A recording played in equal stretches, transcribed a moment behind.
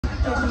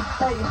Alright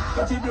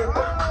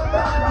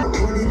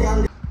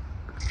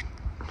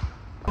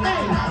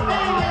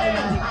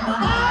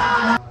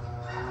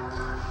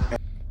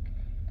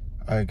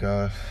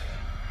guys,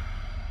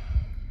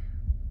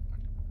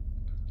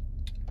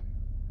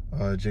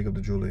 Jacob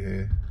the Jeweler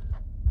here.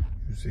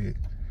 You see it,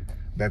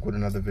 back with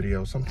another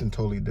video, something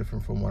totally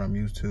different from what I'm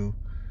used to.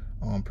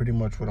 Pretty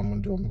much what I'm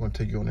gonna do, I'm gonna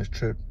take you on this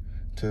trip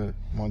to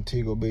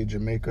Montego Bay,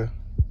 Jamaica,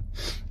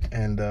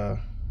 and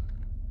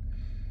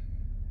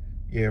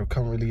yeah,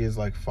 currently is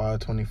like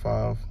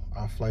 5:25.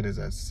 Our flight is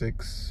at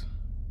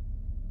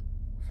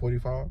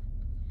 6:45,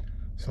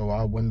 so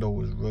our window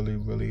is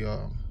really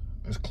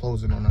is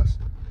closing on us.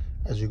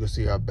 As you can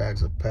see, our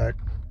bags are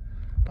packed.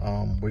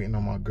 Waiting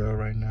on my girl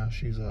right now.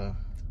 She's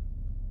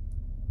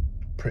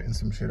printing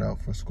some shit out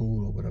for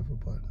school or whatever,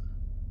 but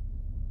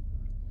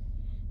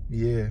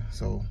yeah,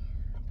 so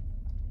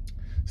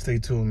stay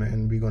tuned,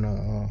 man. We're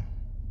gonna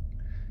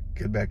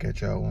get back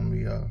at y'all when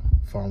we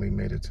finally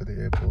made it to the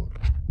airport.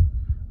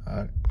 All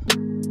right.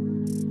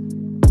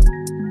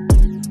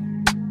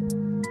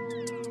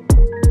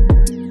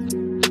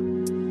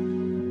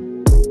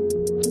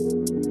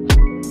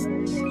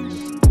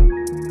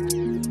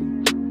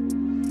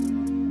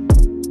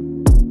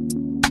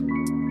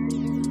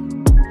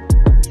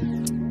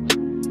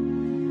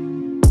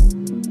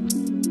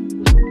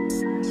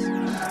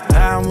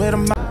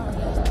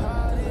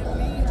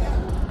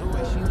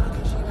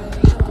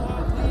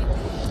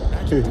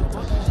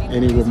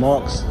 Any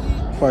remarks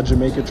for our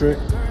Jamaica trip?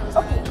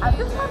 Okay, I'm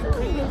just happy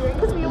we made it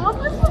because we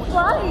almost missed the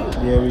flight.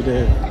 Yeah, we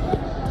did.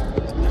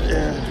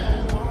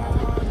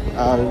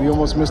 Yeah. We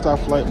almost missed our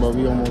flight, but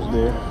we almost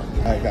there.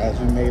 All right, guys,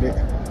 we made it.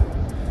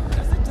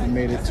 We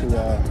made it to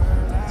the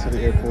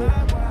airport.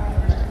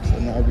 So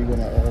now we're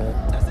gonna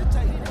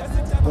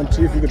want to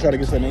see if you can try to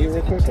get something to eat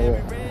real quick, or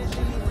what?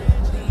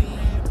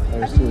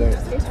 Or it's too late.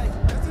 It's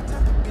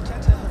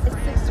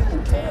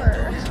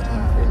 6:24.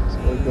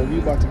 But we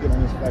about to get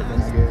on this flight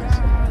then, I guess.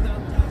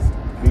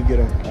 We get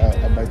a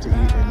bite to eat in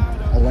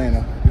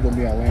Atlanta. We're gonna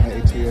be in Atlanta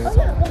ATL. Oh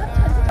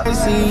yeah,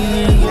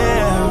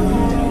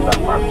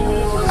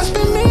 I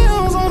spend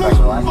meals on them,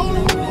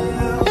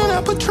 and I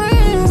put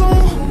trains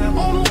on them.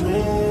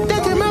 They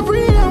get my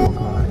breed on.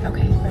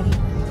 okay, ready.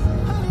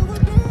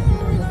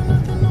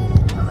 No,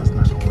 that's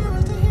not order.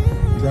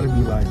 You gotta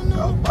be like,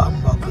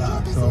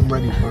 so I'm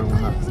ready for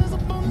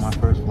my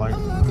first flight.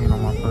 You know,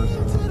 my first.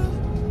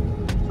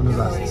 As soon as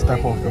I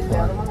step off the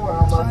flight,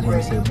 I'm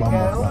gonna say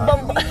Bamba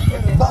Club.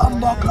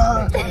 Bamba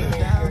Club.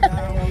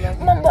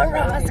 Bamba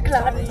Ras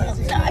Club.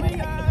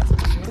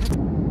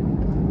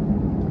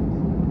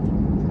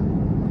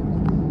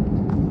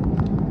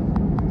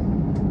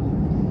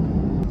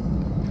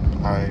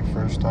 Alright,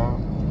 first stop,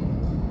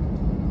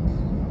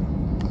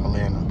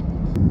 Atlanta.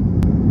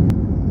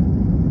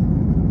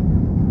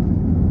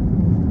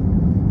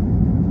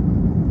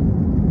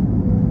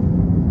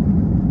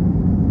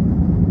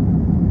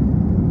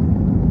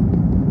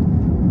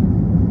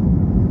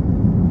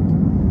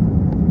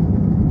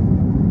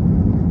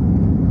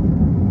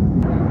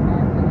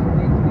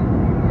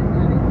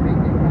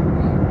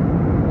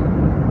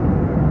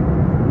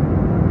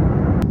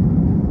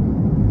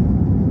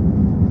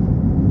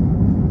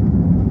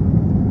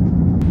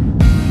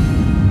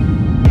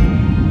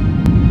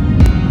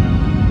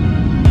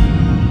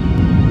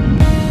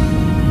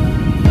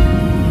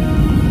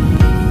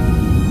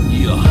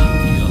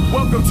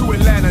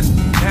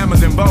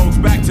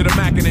 Back to the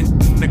Mackin' and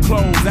the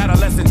clothes,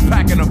 adolescents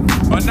packing a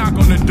knock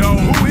on the door.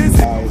 Who is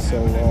it? Alright, so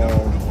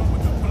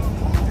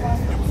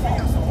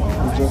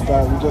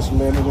we just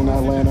landed in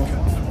Atlanta,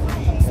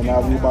 and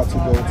now we about to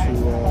go to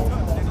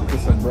get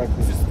some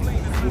breakfast.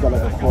 We got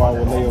like a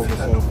 4-hour layover,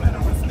 so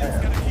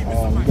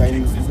you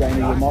got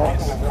any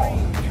remarks?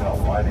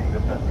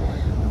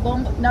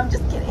 No, I'm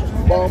just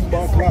kidding.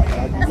 Bomba clock.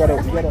 You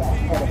gotta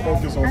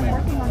focus on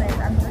that.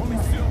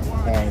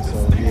 Alright, so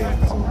yeah,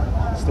 so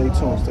stay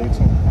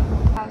tuned.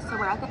 So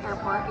we're at the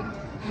airport and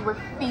we were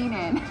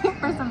fiending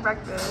for some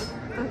breakfast.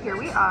 So here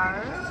we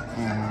are.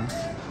 Yeah,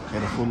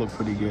 the food look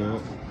pretty good.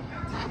 Look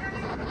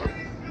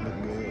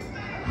good.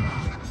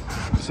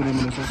 What's the name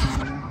of this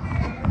restaurant again?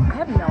 I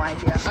have no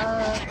idea.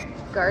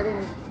 Garden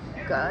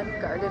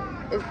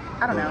is,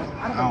 I don't know.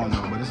 I don't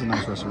know, but it's a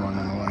nice restaurant in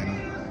Atlanta.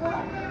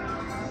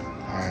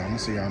 Alright, I'm gonna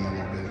see y'all in a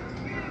little bit.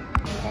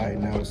 Alright,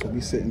 now, so we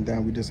sitting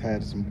down. We just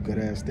had some good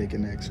ass steak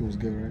and eggs. It was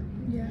good, right?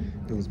 Yeah.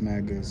 It was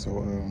mad good.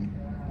 So,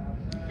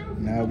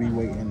 now we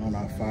waiting on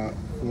our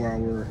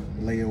 4-hour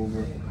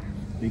layover.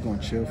 We gonna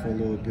chill for a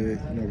little bit,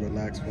 you know,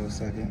 relax for a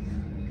second.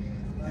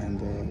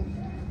 And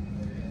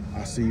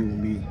I'll see you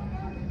when we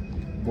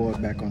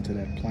board back onto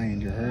that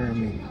plane. You heard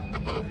me?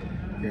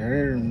 You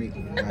heard me?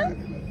 All right.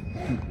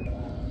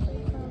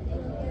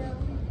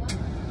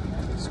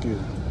 Excuse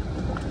me.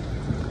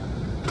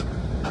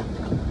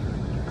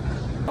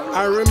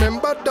 I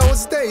remember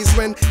those days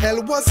when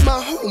hell was my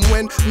home,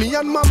 when me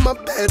and mama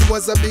bed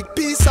was a big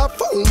piece of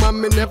foam, and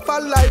me never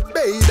life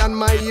bathe and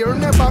my ear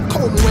never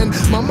come. When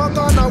mama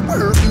gonna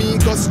work, me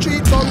go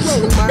street for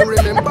roam. I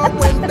remember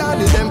when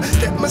daddy them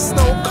get me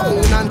snow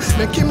cone and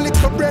make him lick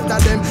a bread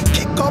of them.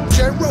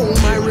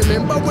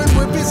 remember when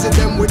we visit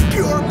them with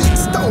pure big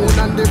stone,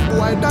 and the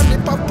boy that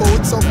nip a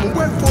out something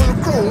with full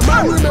chrome.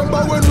 I remember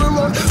when we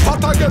run,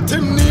 but I get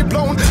him knee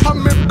blown,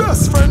 and my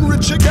best friend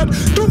Richie get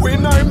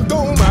doing I'm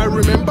down. I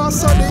remember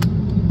Sunday.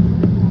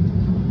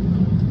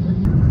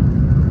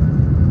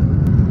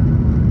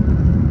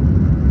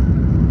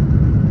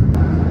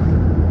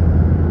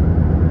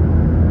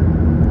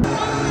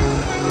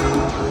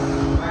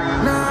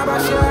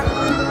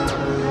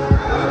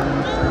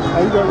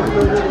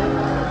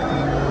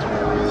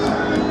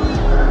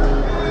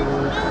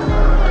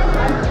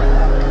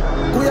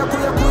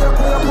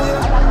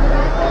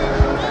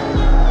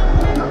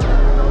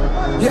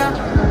 Yeah,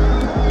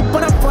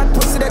 but I'm fat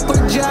pussy that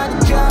could jar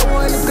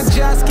one, you could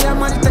just scare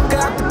money to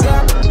clock the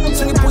clock.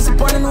 So you pussy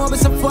pulling over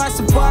so fast,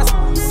 so fast.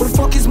 Who the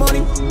fuck is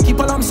money? Keep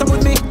a lump sum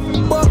with me.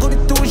 Boy, go the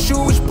two shoe,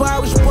 which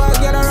bar,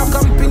 get a rock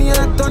company and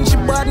a ton, she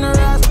bad in her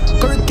ass.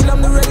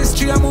 Curriculum, the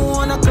registry, I'm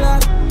on a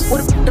class.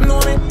 What the f them know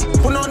me?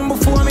 Put nothing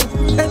before me.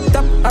 Head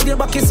up, have your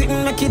back, you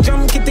sitting like you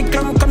jump, kitty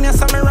clam. Come here,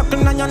 Sammy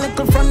rockin' on your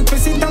nickel front.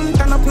 Pussy tam,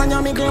 turn up, now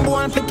your middle boy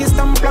and flick his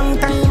stamp. Long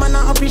time, and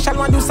a official,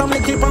 want do some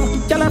licky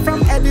punk. Y'all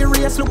from every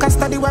race, look at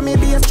study where me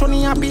be.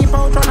 Tony and people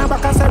out, run a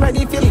back, I say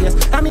ready for this.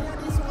 Alright,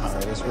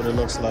 that's what it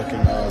looks like in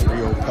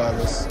RIU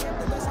Palace.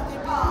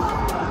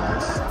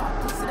 Nice.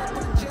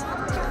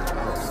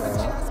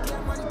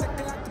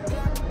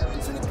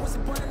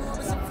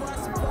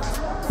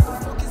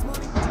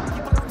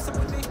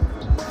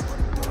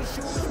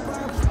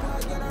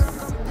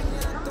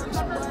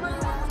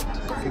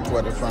 People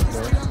at the front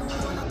door.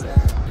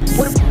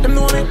 What the f them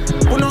know me?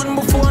 Who nothing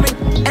before me?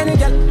 Any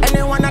girl,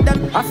 any one of them.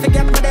 I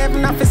forget but they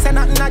haven't have to say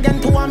nothing again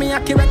to me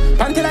accurate.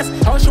 Pantyless,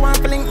 how she want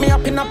to link me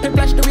up in a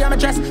flash. Do we have a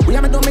dress? We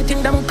have a do me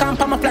thing that we can't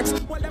put my flex.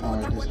 This is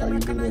how you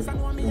do it.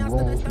 Your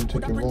room, you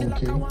take your room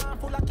key.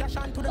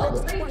 Slap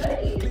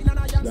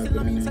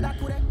it in there.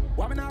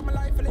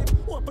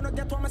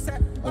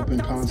 Open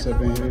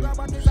concept in here.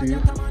 See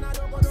it?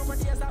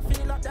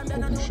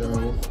 Open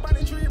shower.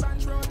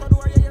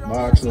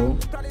 Bathroom.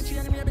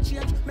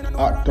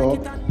 Hot tub.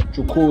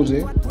 Jacuzzi.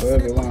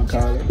 Whatever you want to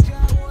call it.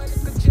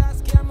 Yeah,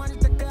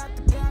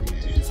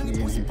 in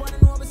here.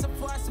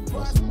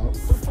 Bust them up.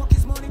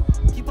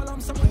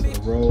 There's a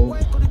robe.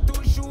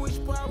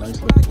 Nice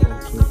little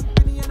robe too.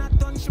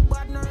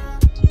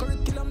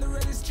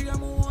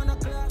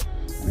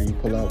 And then you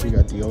pull out, we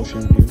got the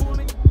ocean view.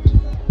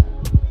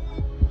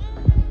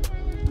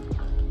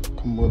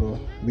 Come with us.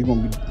 We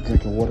gonna be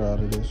drinking water out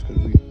of this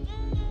because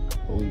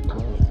we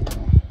close.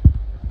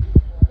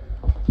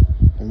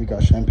 Then we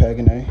got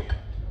champagne. And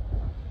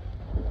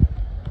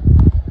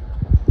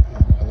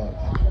pull out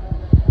a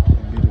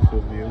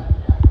beautiful view.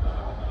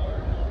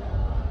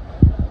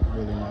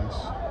 Really nice.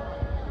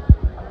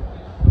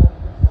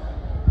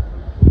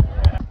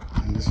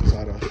 And this is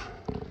how the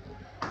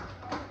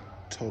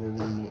total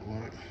room look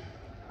like.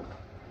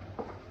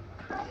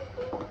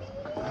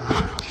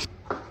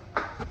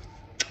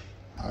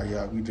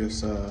 Yeah, we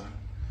just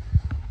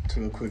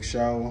took a quick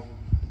shower.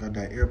 Got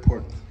that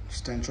airport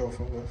stench off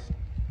of us.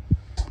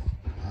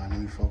 Let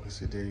me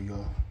focus it. There you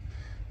go.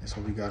 That's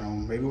what we got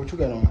on. Baby, what you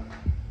got on?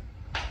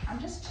 I'm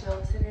just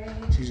chill today.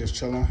 She's just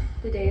chilling.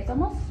 The day is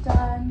almost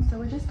done, so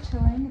we're just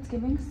chilling. It's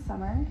giving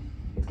summer.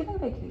 It's giving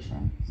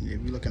vacation. Yeah,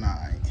 we looking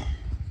alright.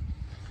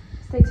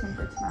 Stay tuned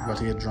for tomorrow. About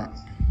to get drunk.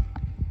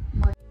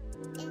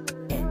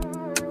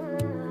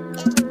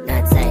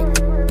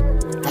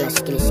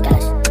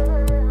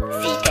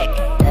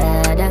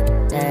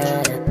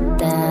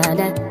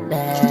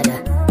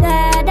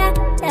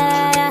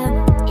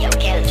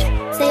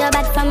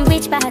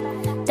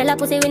 Tell a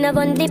pussy we no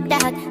gun dip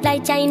tag.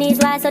 Like Chinese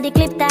war so the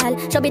clip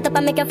tag. Show it up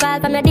and make you fall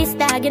from your disc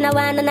tag. You know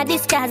one on a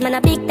discharge, man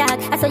a big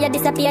tag. I saw you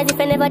disappear as if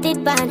you never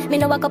did ban. Me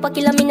no walk up a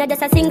kilo, me no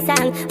just a sing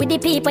song. With the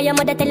people your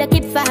mother tell you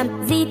keep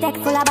fam. Z-Tech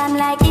full of bam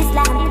like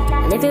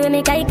Islam. And if you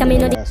make I come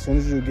in. As soon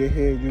as you get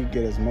here, you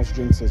get as much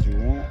drinks as you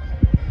want.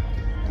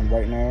 And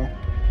right now,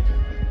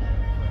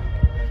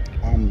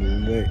 I'm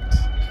lit.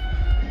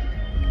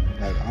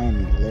 Like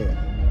I'm lit.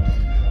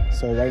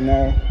 So right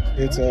now,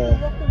 it's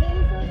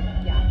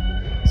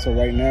So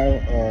right now,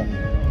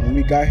 when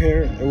we got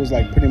here, it was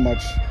like pretty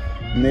much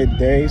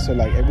midday. So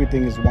like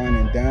everything is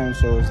winding down.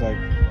 So it's like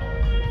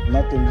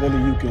nothing really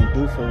you can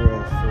do for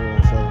real.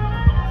 So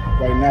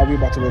right now we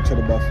about to go to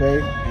the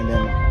buffet, and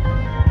then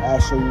I'll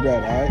show you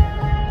that. All right.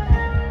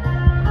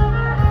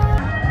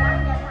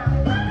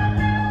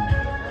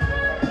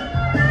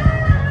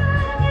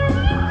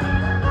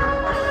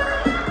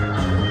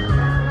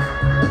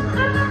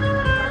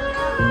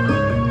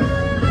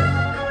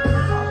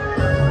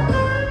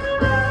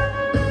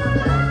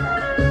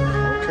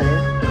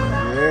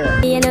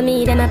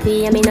 Me, them a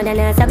pray, and me know they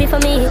not sorry for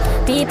me.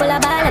 People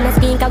are ball and a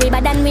skin, cause we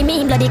bad than we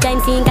mean. Bloody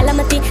crime scene,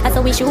 calamity. And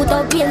so we shoot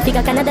out real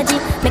figure Canada G.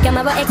 Make them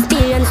have a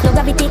experience, no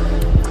gravity.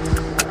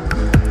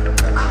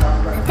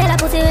 Tell a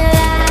pussy we no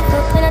laugh,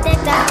 we no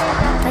take that.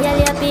 All your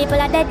little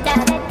people are dead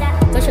that.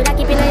 So should I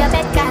keep in on your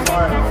bed cat?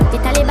 The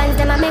Taliban's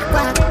them a make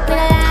walk. We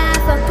no laugh,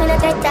 we no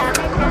take that.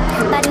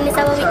 Badness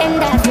how we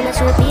end up. We no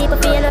show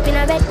people feeling up in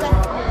a red crowd.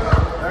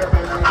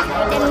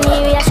 Then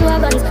me we a show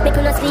guns. Make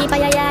you no sleep at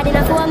your yard in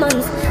a 4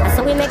 months. And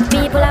so we make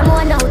people a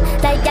moan out.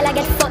 Like y'all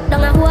get fucked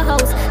down a whole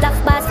house. Laugh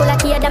bars full of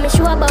kid that me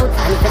sure about.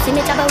 And if you see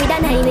me travel with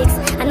an high mix,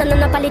 and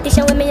no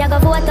politician with me I go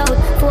vote out.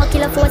 4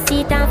 kilo, 4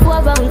 seat and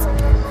 4 rounds.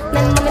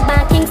 Remember me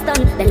back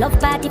Kingston. The love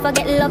party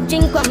forget love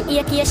drink rum.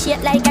 AK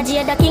shit like a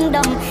Jada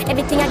Kingdom.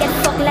 Everything I get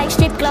fucked like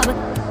strip club.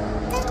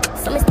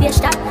 So me stay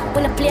sharp.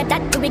 When I play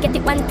that, do we get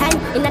it one time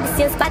in the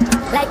same spot?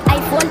 Like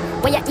iPhone,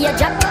 where your ear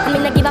drop. I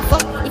mean I give a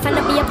fuck if I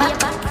not be a pop.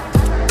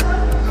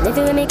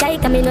 Living with me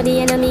kike, I me know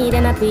the enemy.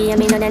 Them a pray, I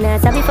me know they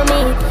not sorry for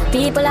me.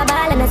 People are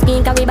ball and a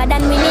skin, cause we bad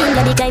than we mean.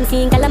 Got the crime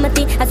scene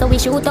calamity. And so we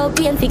shoot out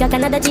pain, figure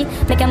Canada G.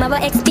 Make them have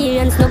a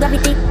experience, no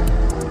gravity.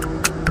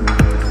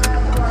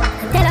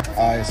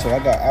 Alright, so I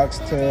got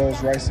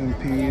oxtails, rice and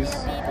peas,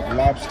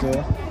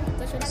 lobster,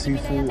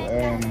 seafood,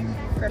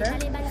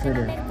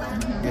 fritter.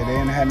 Yeah, they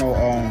didn't have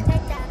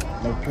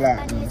no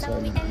plantain, so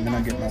I'm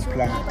gonna get no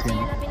plantain.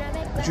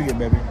 What you get,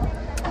 baby?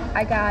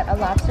 I got a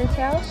lobster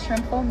tail,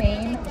 shrimp lo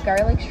mein,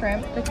 garlic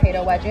shrimp,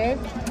 potato wedges,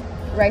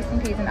 rice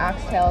and peas and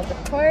oxtails,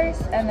 of course,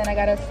 and then I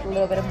got a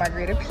little bit of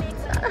margarita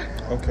pizza.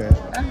 Okay.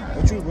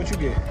 What you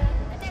get?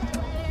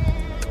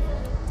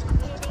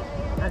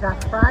 I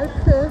got fried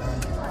fish,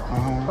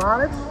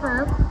 garlic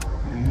shrimp,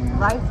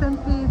 rice and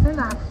peas and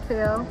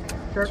oxtail,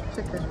 jerk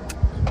chicken.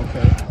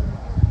 Okay.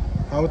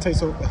 How it taste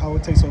so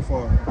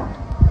far?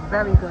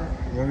 Very good.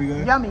 Very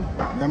good. Yummy.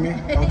 Yummy.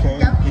 Okay.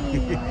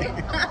 Yummy.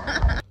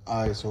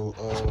 Alright,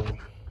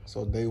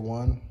 so day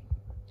one,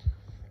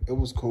 it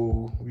was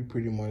cool. We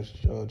pretty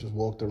much just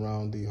walked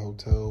around the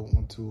hotel.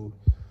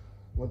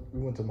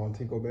 We went to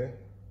Montego Bay.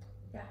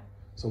 Yeah.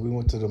 So we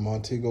went to the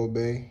Montego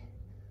Bay.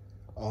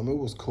 It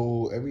was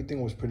cool.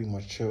 Everything was pretty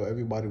much chill.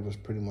 Everybody was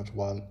pretty much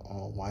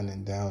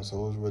winding down,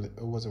 so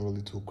it wasn't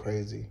really too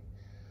crazy.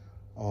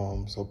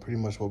 So pretty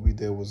much what we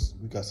did was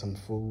we got some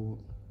food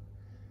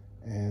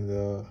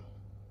and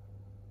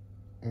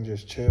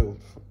just chilled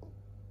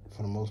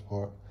for the most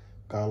part.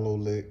 Got a little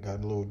lit, got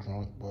a little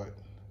drunk, but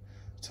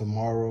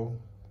tomorrow,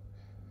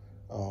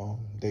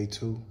 day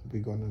 2,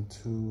 we're going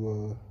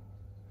to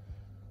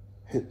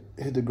hit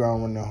the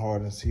ground running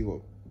hard and see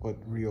what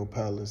RIU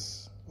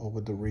Palace or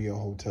what the RIU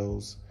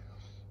hotels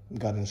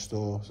got in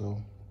store. So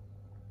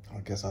I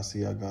guess I'll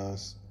see y'all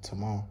guys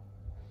tomorrow.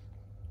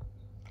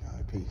 All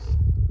right, peace.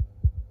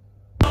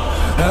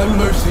 Have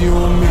mercy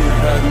on me,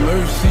 have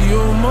mercy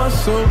on my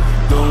soul.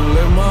 Don't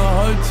let my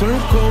heart turn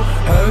cold.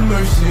 Have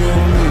mercy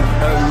on me,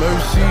 have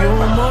mercy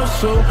on my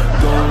soul.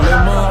 Don't let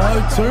my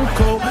heart turn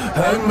cold.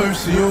 Have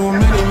mercy on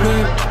many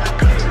men,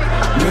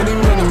 many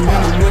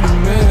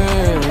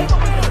men.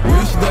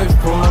 Wish life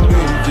for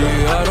me,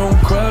 yeah, I don't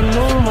cry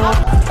no more.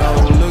 I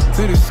don't look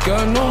to the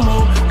sky no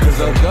more, cause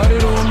I got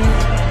it on me.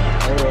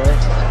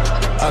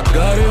 I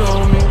got it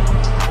on me.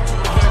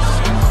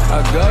 I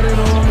got it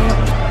on me.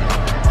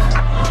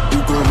 You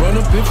can run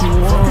up if you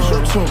want. What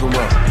you talking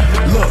about?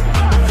 Look,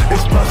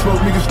 it's possible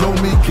niggas know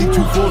me. Keep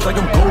 2 fours like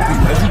I'm Kobe.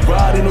 As you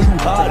riding or you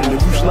hiding,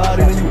 if you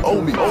sliding and you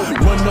owe me.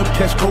 Run up,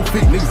 catch cold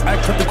feet. Niggas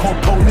act like they call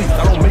police.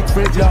 I don't make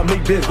friends, y'all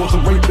make bids. Want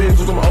some rape bids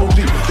with some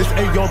OG. This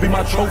A-y'all be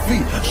my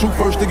trophy. Shoot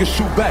first, niggas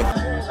shoot back.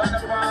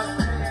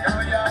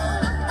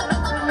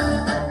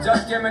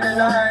 Just give me the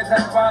lights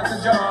and pass the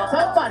job.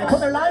 Somebody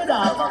put the light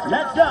up.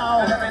 Let's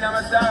go. Let me know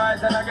my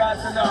size and I got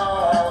to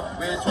know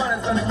which one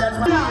is gonna catch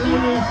my.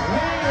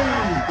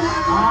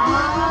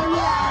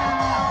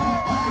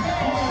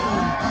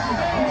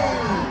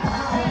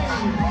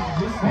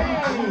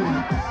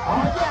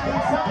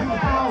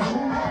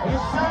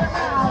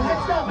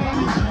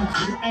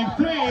 And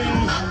 3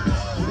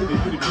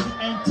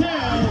 and 2.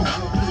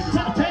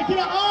 Take it.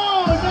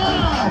 Oh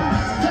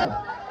no!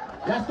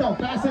 Let's go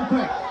fast and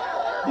quick.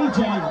 DJ,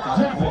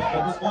 jump it.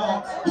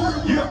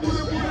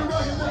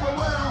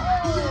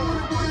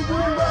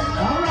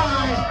 All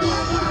right.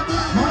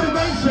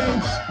 Motivation.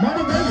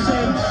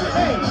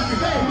 Hey.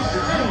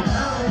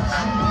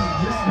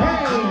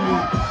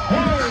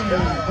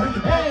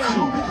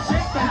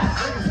 Shake that.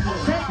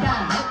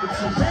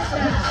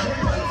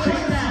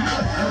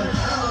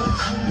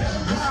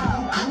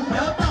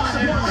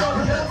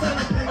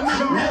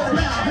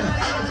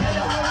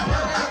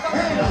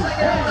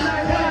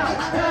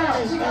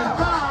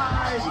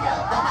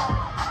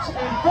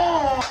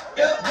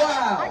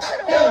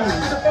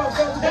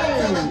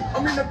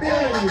 I'm in the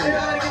building.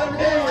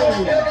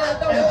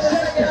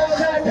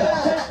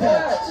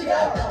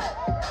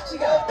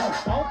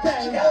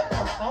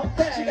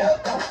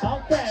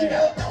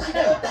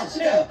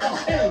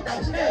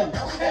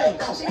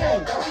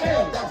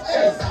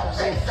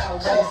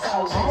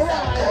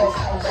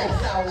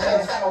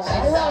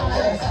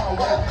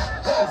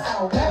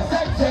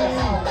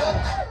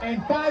 And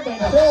 5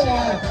 and 4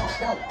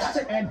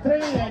 and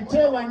 3 and 2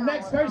 and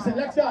next person.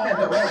 Let's go.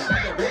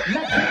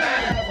 Next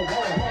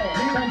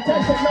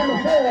contestant number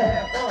 4.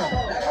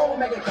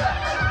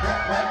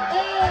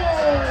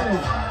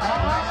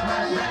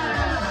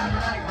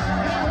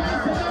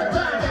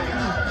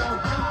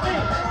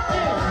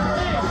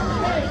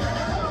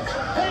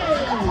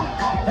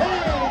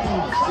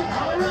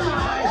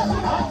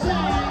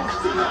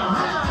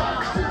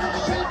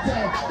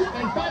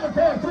 And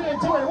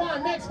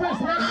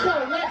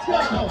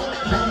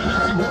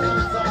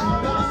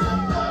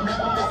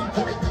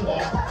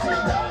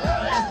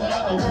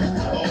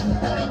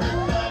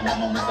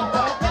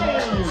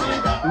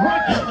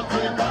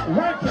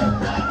Work it.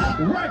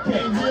 Work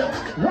it.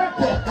 Work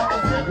it.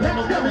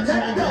 Let's go. Let's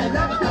go.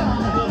 Let's go. Let's go.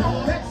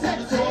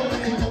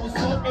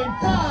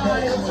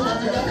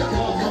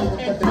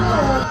 In 5. In 5.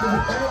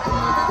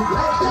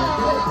 Let's go.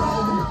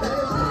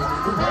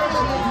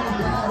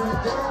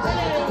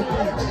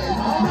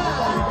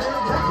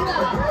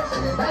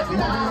 Back it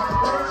up.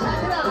 Back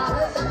it up.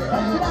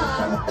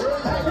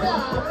 Back it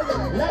up.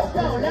 Let's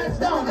go. Let's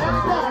go.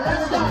 Let's go.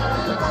 Let's go.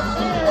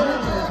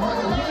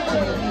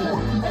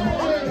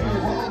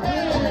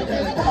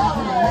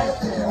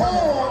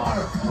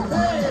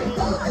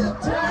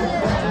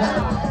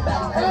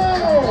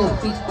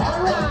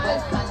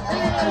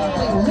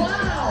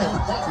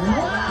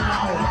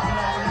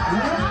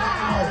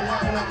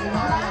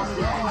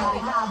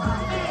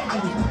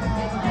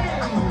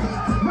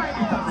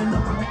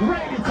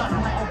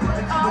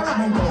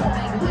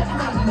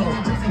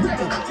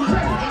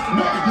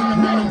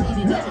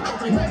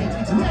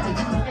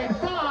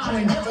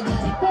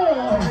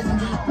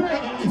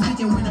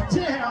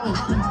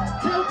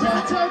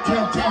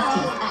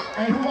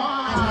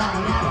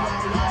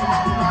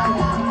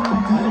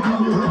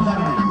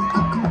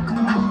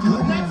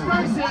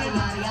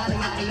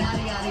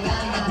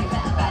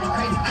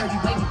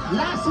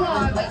 Last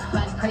one.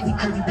 Crazy,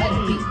 crazy,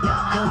 baby.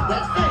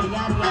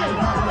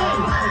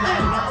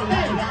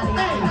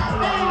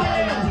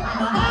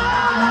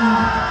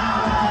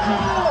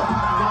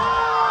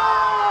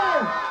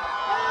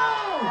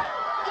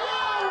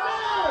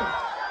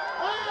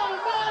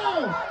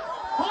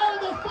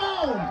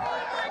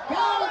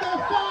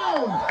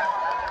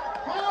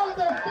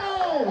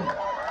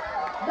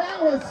 That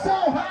was so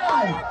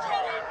high.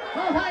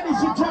 How high did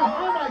she jump?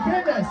 Oh my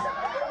goodness.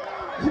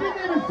 She didn't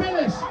even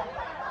finish.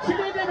 She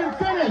didn't even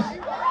finish.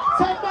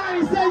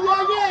 Somebody say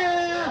yeah,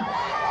 yeah.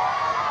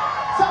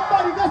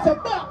 Somebody got some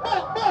buck.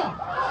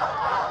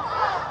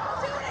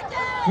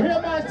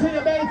 Real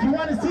Montego Bay, if you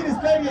want to see this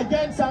lady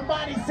again,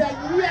 somebody say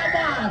yeah,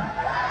 man.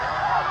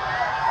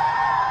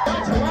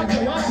 Watch it, watch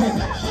it, watch it.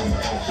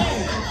 Hey.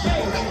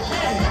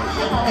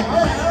 All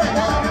right.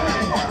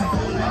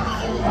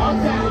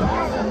 Okay.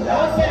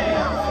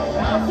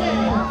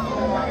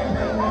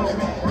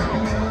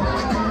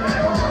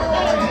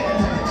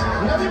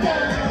 Here we go.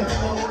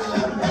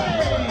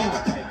 Hey,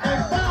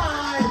 and 5,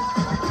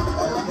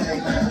 4, 3,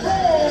 2,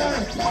 1.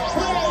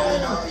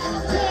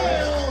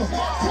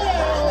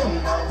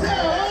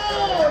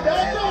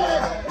 Don't do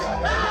it.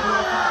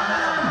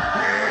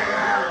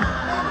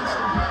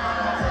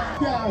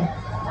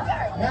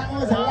 That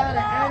was a lot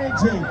of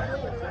energy.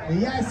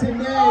 Yes,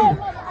 indeed.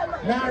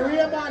 Now,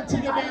 RIU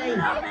Montego Bay,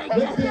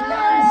 with the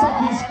lights of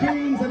the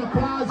screens and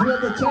applause will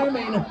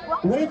determine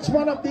which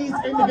one of these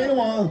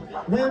individuals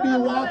will be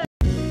walking.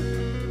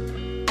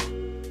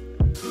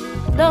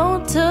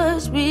 Don't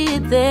touch me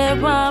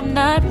there, I'm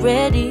not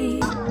ready.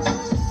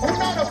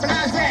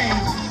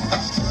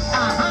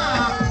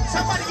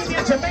 Somebody give me a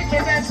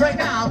Jamaican dance right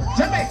now.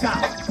 Jamaica,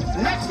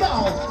 let's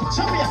go.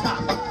 Jamaica.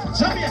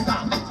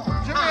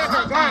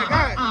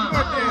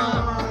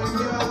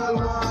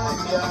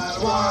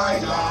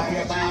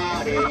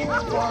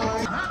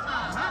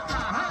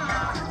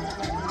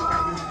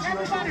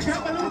 Everybody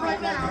come a little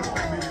right now.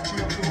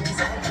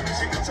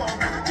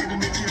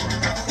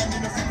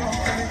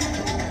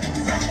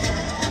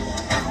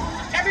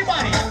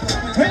 Everybody,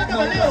 grab a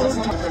balloon.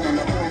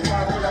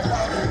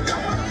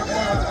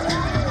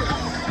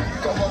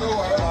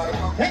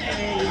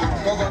 Hey,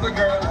 go the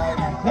girl.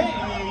 Hey.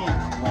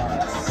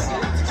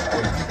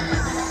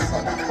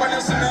 When you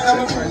see me,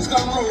 my friends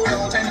come roll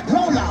out and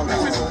roll out.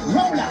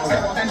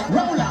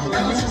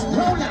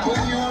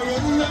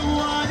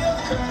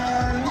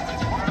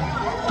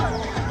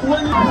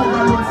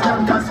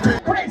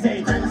 Crazy.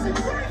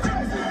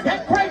 Get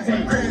crazy.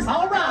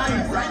 All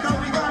right. Right now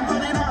we gonna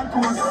put it on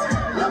course.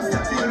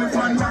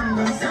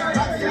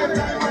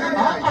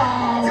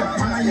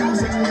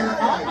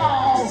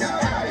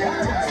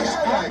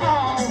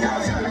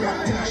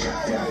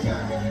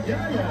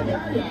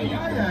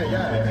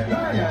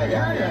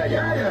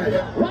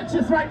 Watch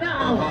this right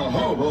now.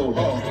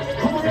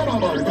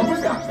 Come on, go for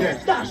stop then.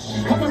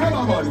 Come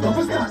on, go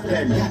for stop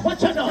then.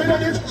 What you know?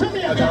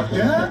 Jamaica.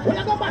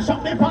 We're gonna mash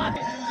up the party.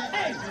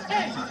 Hey.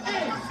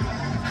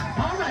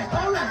 All right.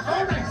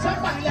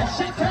 Somebody, let's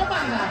shake your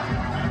body now.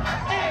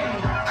 Hey.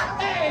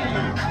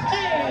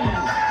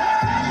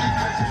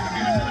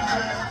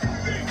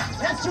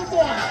 That's your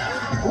boy.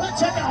 What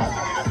you know?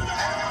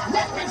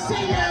 Let me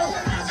see you.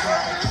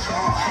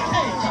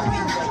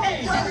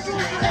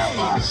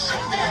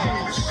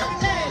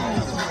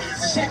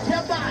 Shake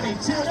your body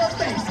to the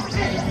face.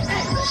 Hey.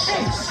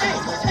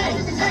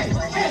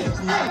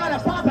 I got a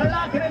Papa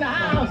Locket in the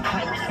house.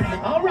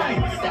 All right.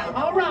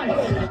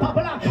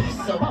 Papa Locket.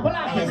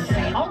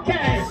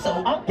 Okay.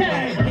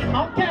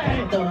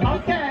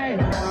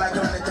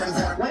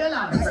 Where you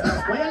loud?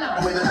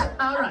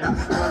 All right.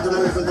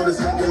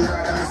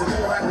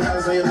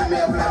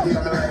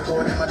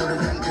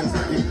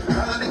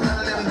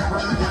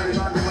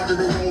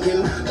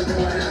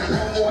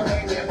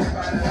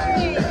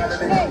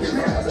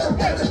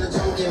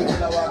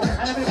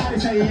 Everybody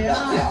say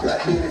yeah.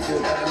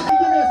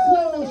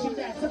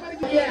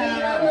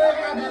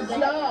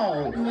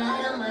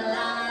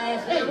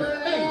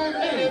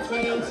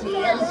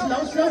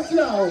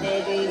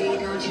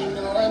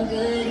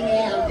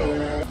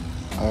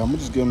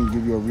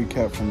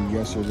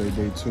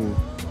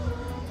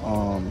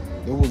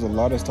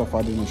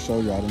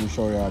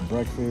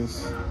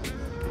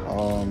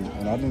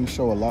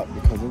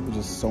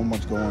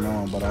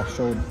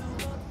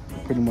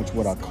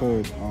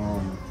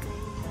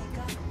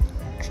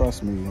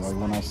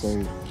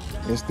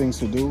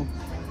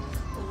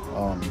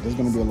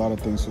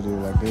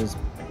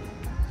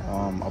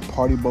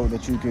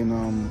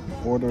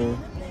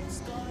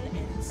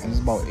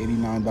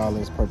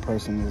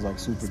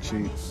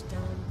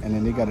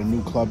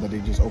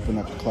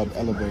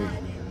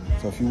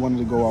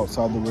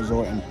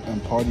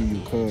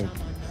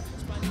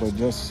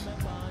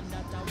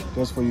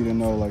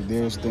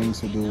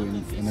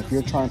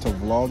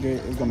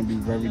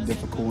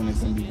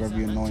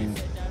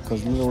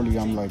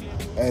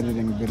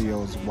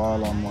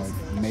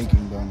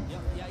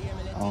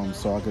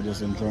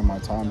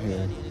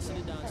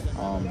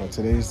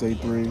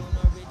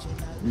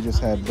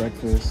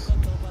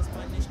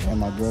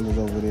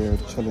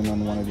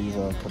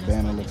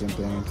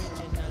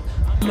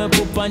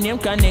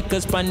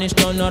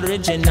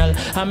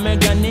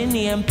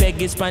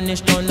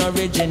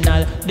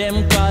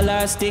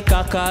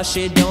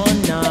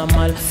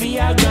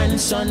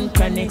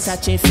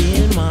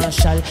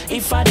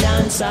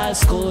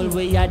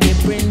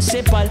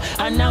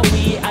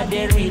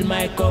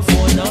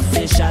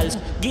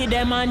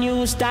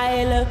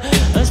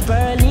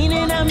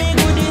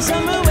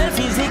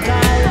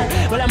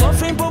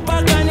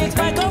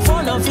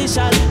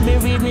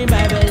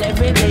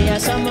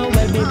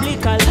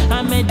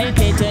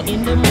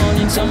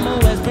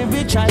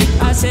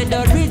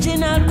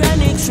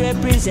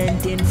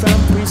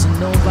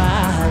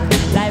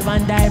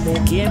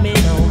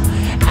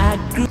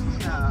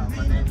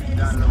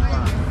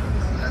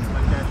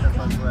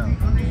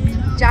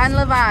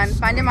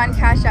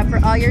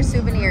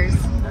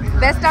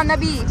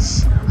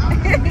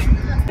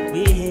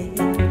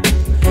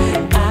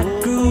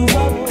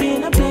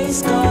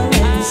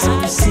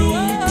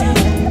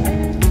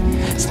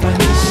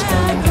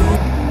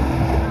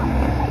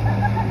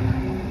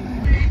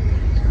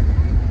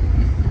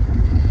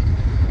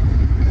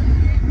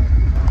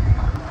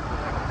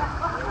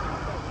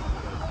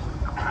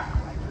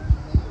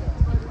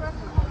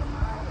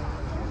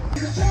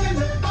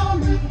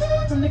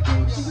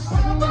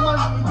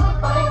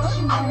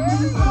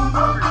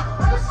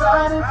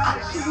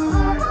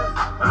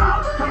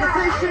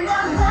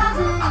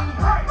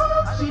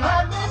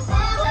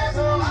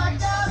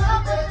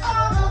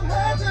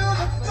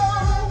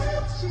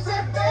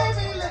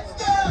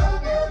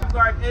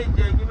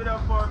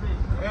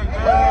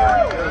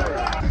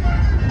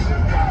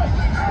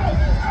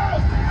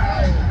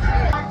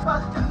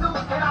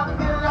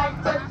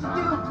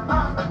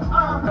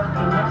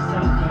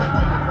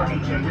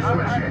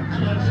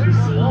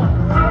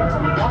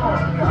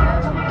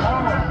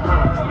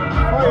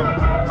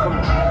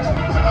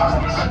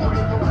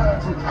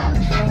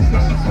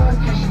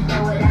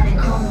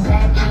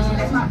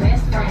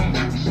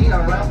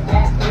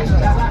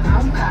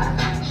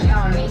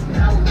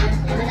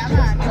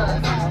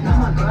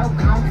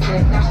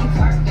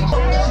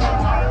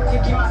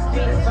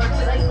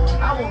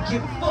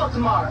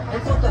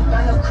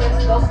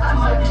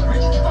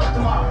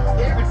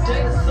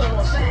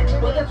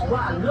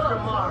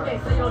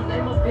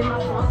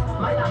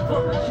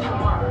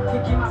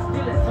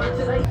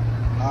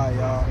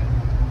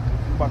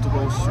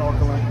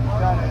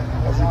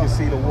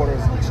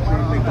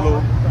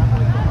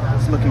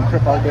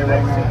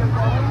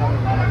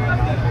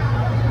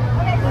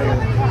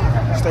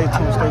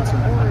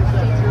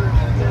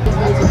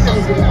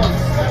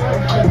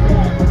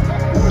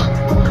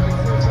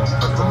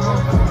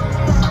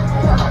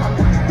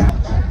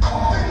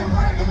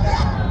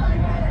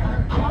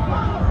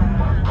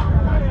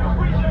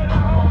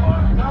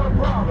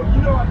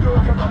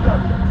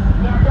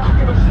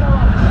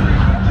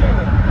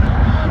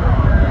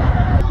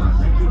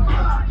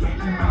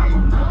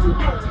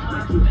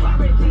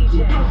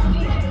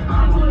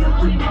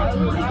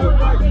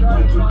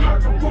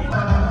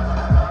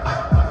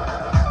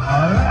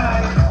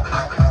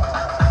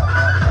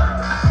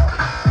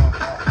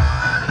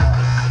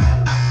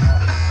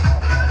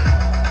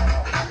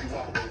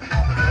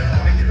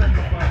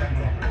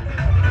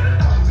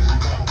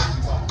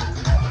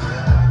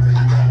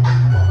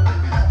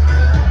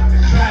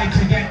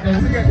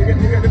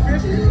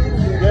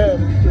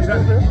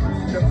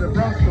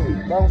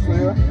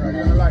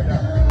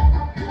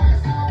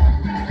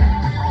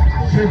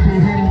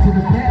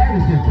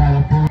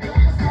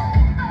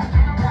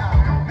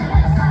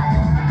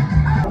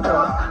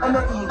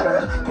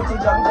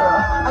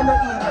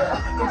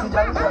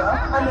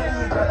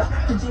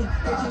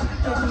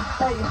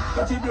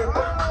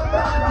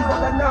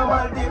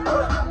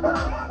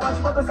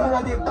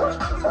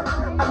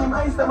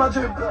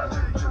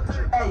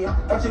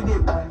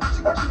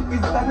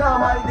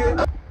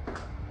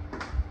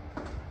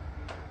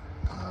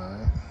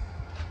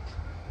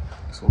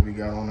 That's what we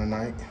got on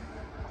tonight.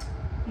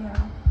 Yeah.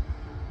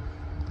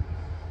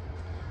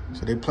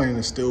 So they playing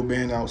the steel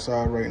band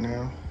outside right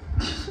now.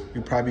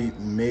 You probably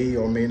may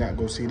or may not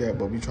go see that,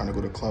 but we trying to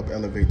go to Club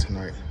Elevate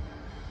tonight.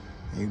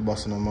 And you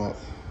busting them up.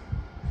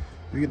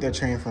 Where you get that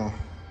chain from?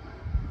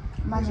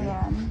 My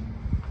man,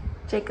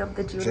 Jacob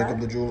the jeweler. Jacob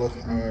the jeweler.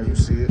 You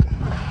see it?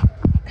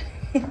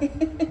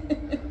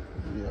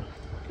 Yeah.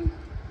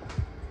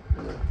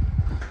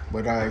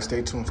 But all right,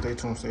 stay tuned, stay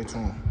tuned, stay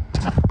tuned.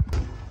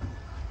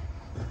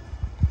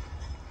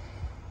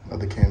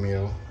 Another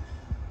cameo.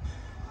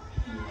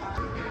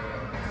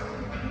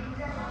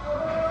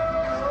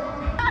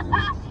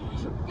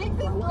 Big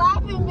is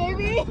laughing,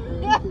 baby.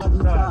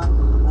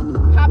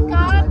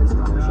 Popcorn?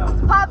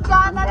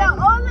 Popcorn are the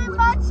only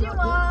match you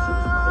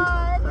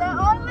want. The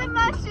only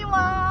match you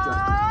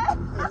want.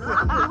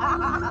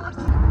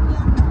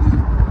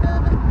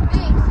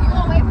 Big, you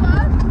gonna wait for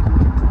us?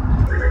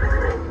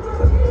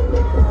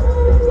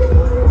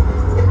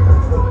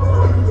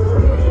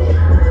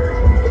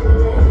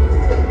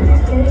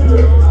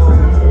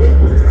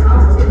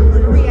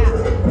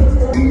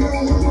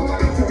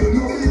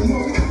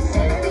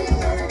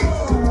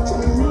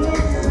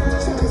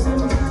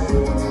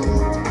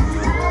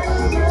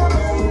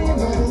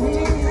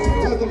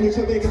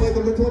 Jamaica,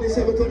 welcome to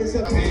 27,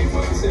 27.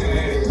 People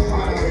say, I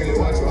don't really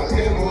watch what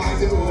them want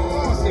to do.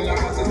 Still I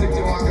got to stick to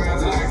my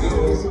girls like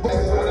glue. And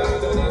I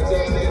don't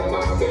turn in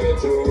my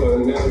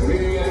bedroom every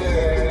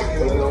day.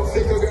 But I don't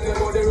think I'm gonna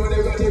go there, go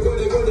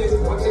there.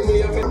 Watching me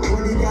up in the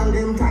girl,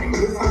 them time,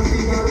 this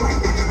something I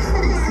like.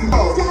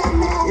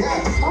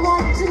 Yeah. I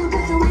want to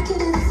get the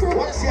wickedness.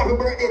 What's the happy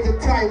birthday to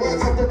Ty?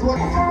 Welcome to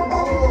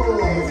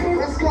 20.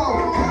 Let's go.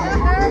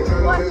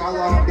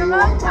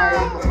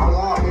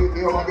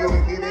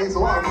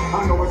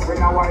 I know it's been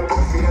a while,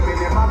 but see them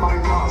in my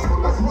mind lost.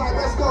 That's why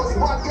let's go,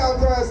 Spot Girl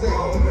Thursday.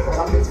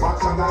 And this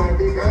box and I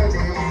big early.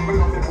 We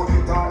love to put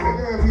it on, the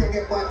girl we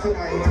get back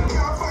tonight.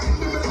 Can't find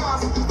me the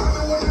last. I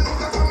don't want to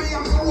look at me,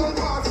 I'm so on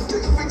part.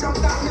 Take me jump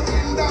down the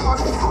end of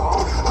us.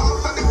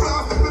 Off of the floor,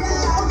 we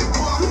move on the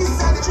floor. We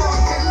said the truck,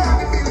 and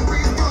now the bill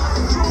breathe back.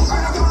 True,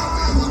 I don't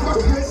know what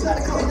the place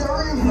that come the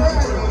ring.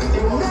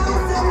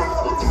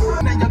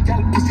 Now your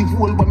girl pussy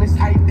full, but me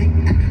side dick.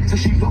 So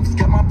she loves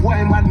get my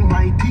boy man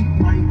mighty.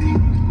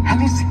 And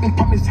he's sitting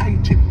for me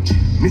side chick.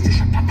 Missy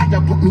shut up,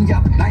 fire put me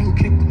up 9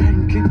 clip.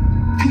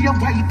 To your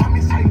wife for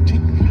me side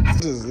chick.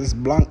 This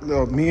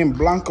me and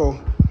Blanco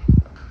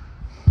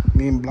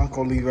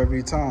leave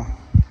every time.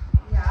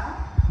 Yeah?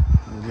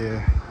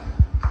 Yeah.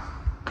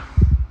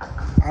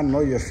 I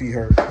know your feet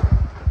hurt.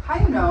 How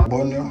you know?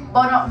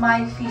 Bun up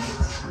my feet.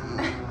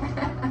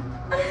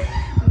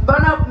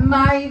 Bun up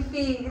my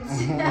feet.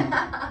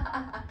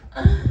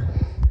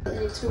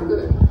 You're too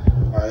good.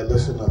 Alright,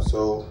 listen up.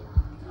 So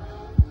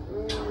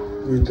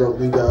we got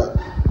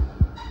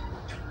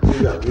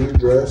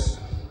redressed,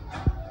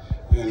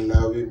 and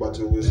now we about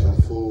to get some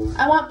food.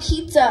 I want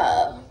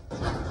pizza.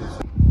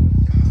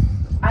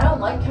 I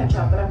don't like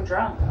ketchup, but I'm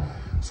drunk.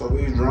 So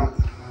we drunk,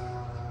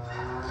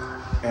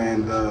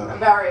 and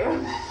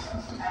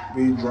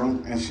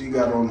she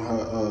got on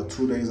her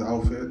 2 days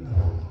outfit.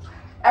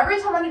 Every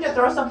time I need to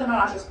throw something on,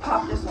 I just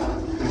pop this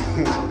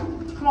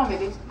one. Come on,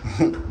 baby.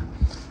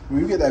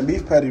 Where you get that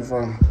beef patty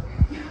from?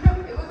 It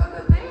was a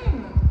good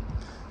thing.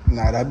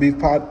 Nah, that beef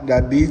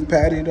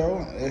patty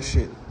though, that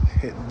shit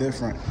hit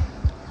different.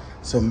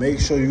 So make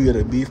sure you get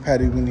a beef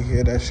patty when you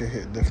hear that shit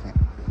hit different.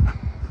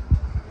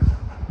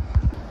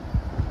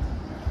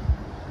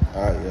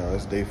 Alright, y'all,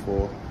 it's day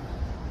 4.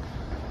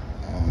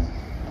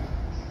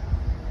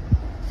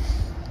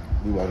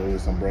 We about to do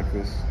some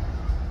breakfast.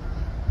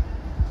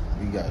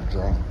 We got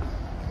drunk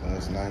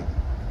last night.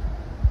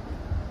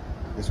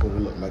 This is what it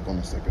looked like on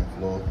the 2nd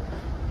floor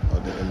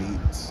of the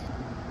Elites.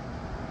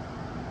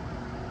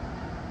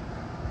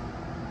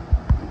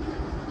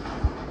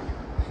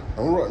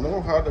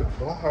 Don't hide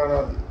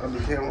the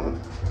camera.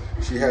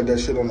 She had that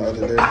shit on the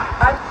other day.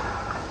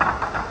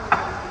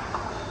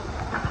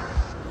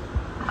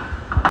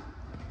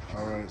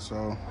 Alright,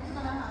 so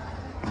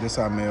this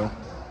our meal.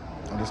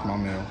 This is my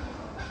meal.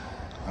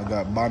 I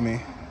got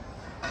bami,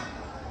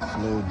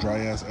 some little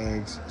dry ass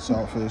eggs,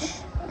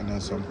 saltfish, and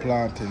then some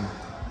plantain.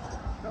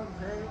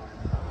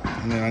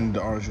 And then I need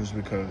the orange juice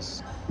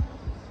because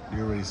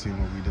you already seen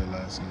what we did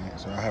last night,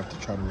 so I have to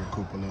try to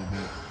recoup a little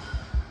bit.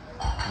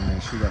 And then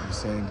she got the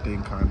same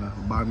thing, kind of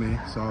bami,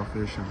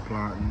 saltfish, and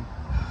plantain,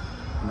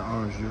 and the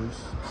orange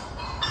juice.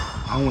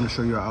 I want to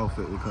show you her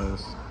outfit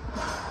because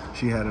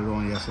she had it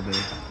on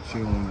yesterday. She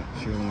don't want it.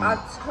 I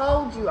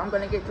told you I'm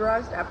gonna get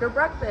dressed after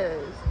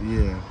breakfast.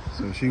 Yeah,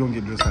 so she gonna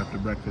get dressed after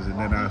breakfast, and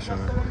then I'll show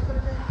her.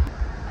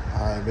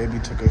 All right, baby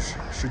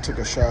she took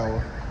a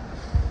shower.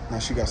 Now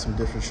she got some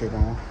different shit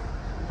on.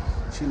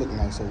 She look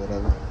nice or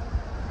whatever.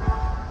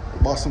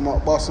 Boss him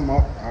up.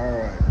 All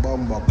right,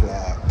 bumble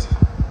clot.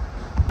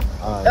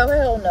 Oh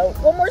hell no!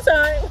 One more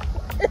time.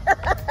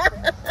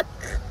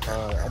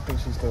 I think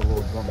she's still a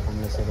little drunk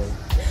from yesterday.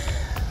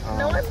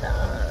 No, I'm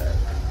not.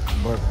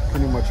 But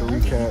pretty much a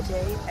recap.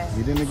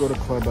 We didn't go to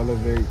Club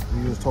Elevate.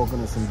 We was talking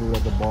to some dude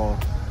at the bar.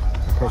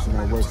 person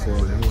that works there,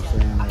 he was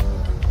saying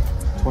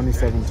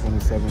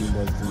 2727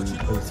 was the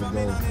place to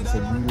go. So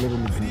you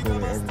literally can go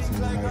there every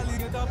single night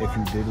if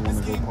you did want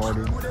to go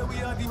party.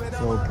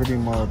 So pretty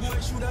much,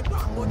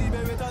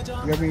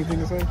 you have anything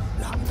to say?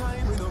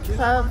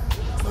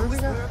 Where we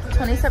go?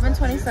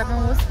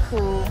 2727 was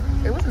cool.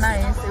 It was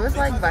nice. It was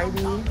like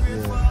vibey.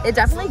 Yeah. It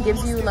definitely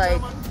gives you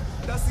like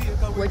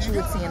what you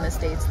would see in the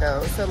States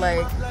though. So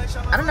like,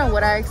 I don't know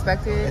what I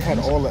expected. It had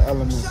all the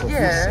elements. So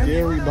yeah. If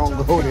you're scary,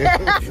 don't go there.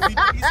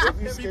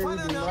 If you're scary,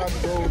 do not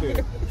go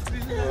there.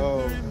 We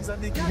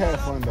had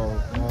fun though.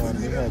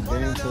 They had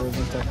dancers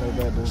and stuff like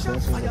that. Those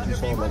dancers that you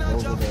saw, like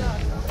those are the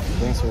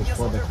dancers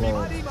for the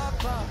club.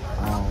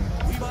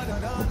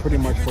 But pretty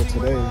much for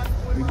today,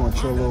 we're gonna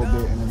chill a little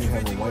bit and then we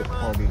have a white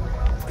party.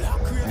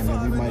 And then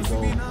we might go,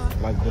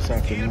 like this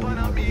afternoon, we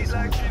might go get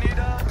some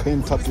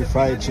Kentucky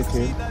Fried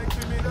Chicken.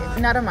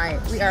 Not a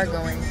might. We are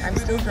going. I'm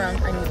still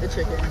drunk. I need the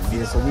chicken.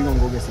 Yeah, so we're gonna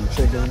go get some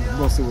chicken. We're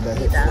gonna see what that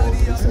hits for.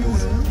 They said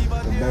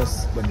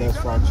it's the best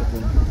fried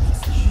chicken.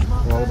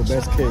 You know, the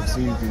best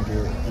KFC you can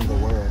get in the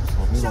world. So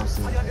we're gonna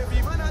see.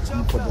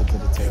 We put that to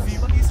the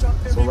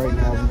test. So right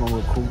now we're gonna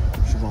recoup.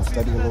 She's gonna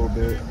study a little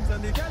bit,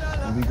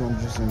 and we're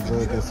gonna just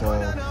enjoy this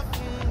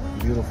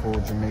beautiful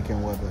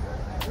Jamaican weather.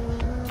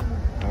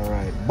 All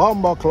right,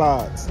 bomba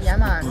clots. Yeah,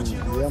 man.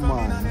 Yeah,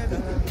 man.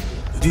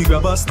 The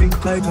grabber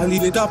stink like a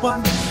leave it up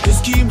on. The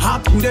scheme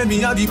happen, then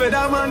me a the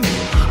better man.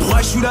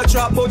 Why should I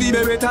trap for the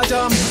better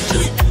jam?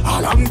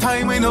 A long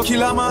time we no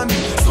kill a man,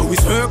 so we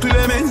circle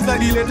them ends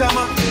like the letter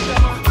man.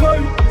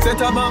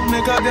 Set a bomb,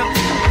 make a them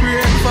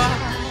create fire.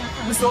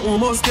 So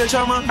almost catch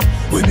a man.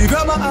 When the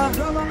grabber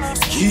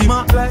scheme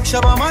up like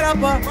Shabba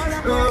Madapa.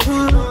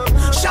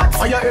 Shot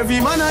fire, every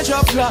man a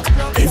drop black.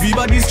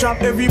 Everybody's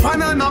trapped, every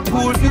pan a knock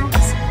cool.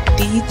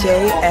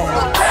 DJ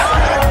L.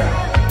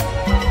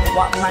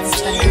 What man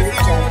can do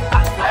to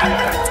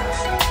African?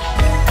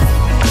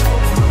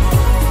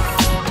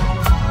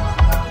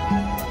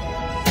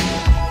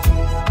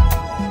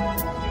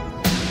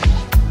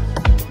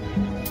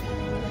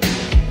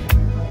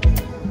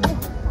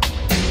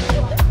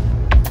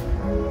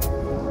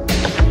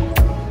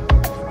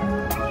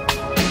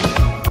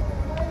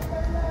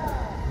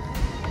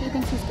 He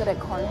thinks he's good at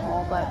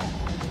cornhole, but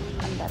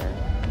I'm better.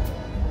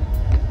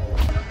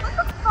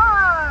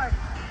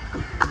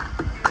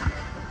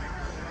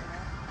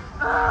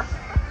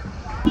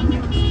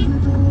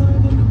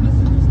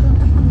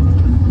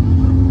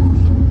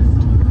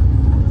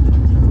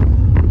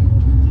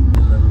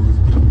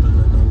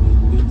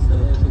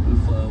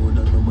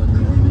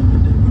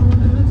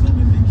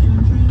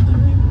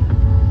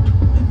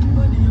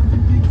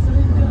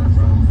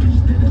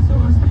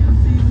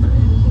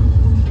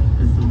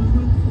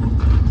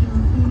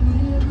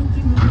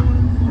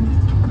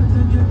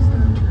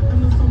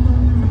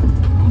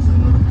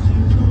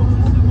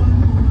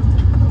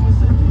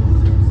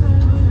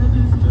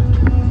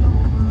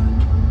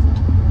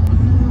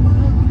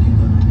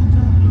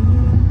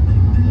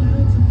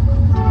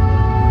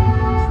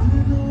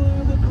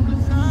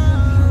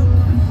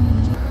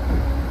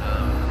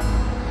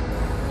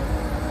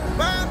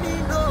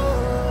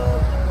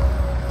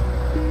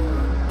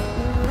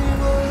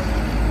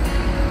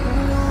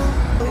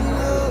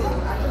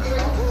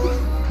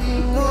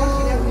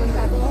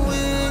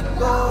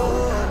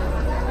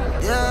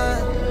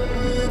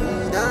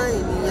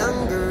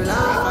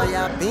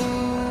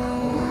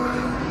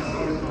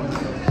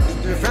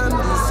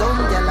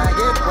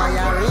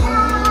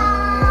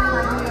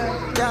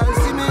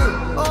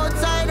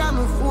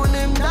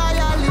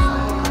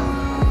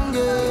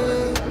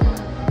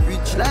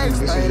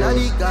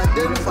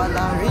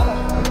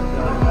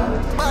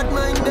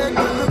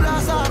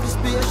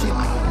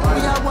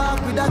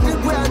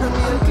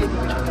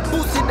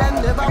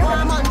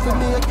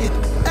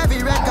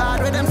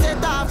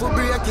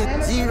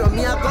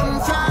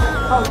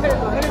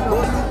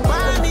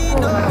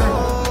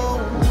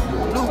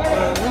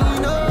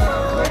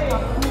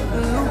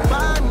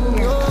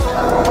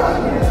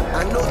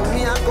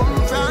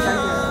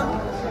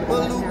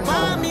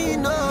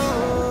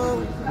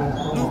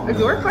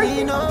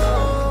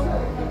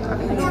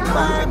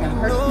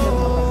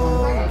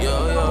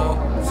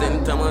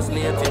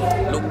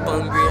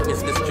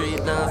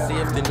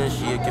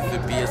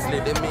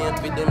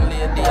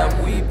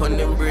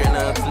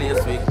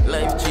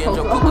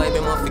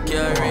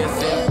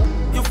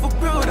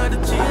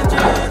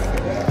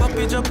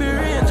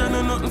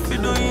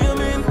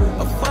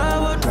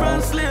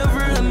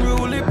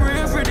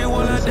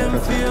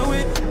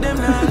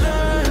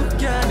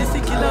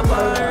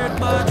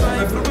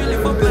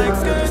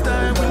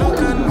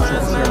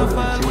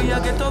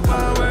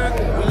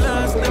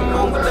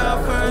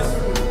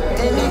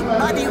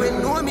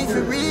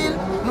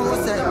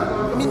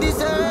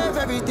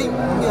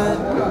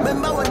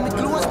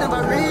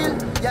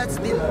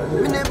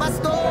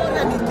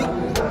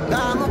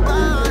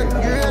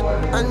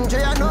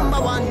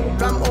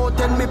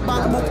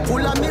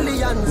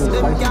 Babylon.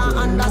 Them can't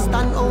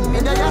understand how me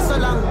there so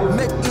long.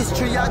 Make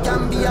history I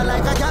can be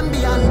like I can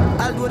be on.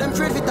 I'll do them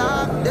trade with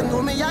talk, them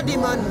know me a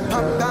demand.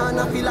 Popcorn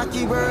I feel like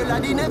the world I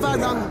did never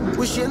wrong.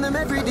 We shame them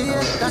every day,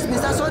 that's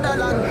Mr.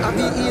 Sutherland.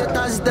 Happy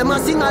haters, them a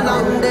sing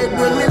along. Dead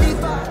when me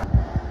live.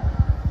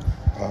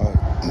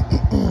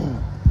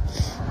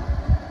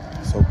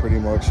 So pretty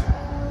much,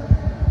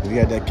 we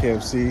had that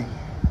KFC.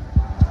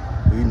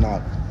 We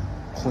knocked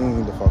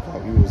clean the fuck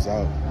out. We was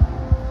out.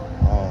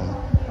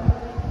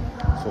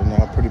 So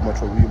now pretty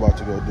much what we about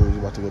to go do is we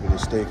about to go to the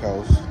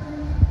steakhouse.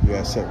 We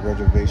had set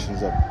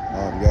reservations up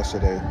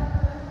yesterday.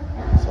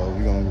 So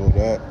we're gonna go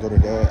to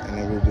that, and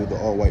then we'll do the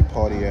all-white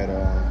party at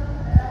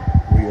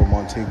RIU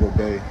Montego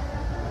Bay.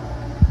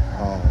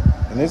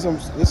 And there's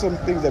some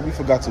things that we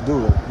forgot to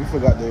do. We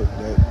forgot that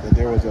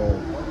there was a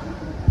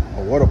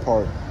water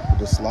park with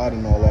the slide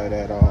and all that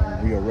at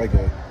Rio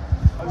Reggae.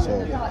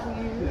 So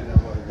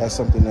that's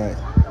something that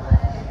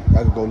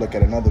I could go look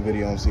at another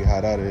video and see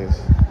how that is.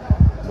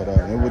 But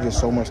there was just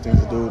so much things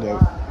to do that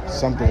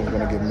something was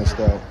gonna get missed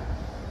out.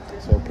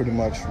 So pretty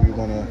much we're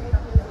gonna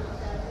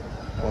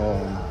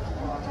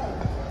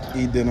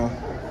eat dinner,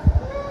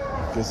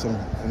 get some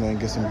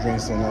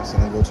drinks in us,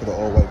 and then go to the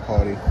all-white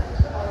party.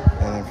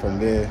 And then from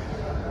there,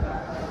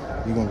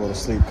 we're gonna go to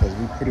sleep because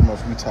we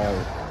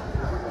tired.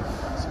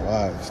 So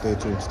alright, stay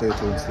tuned.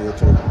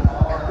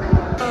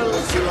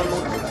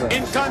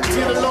 In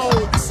country the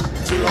loads.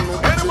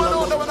 Anyone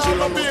out there when I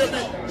love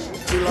baby?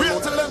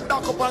 Wait till them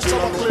back up and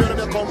shower clear and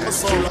they come for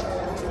soul.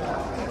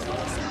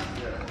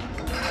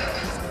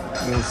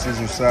 Little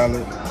Caesar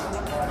salad.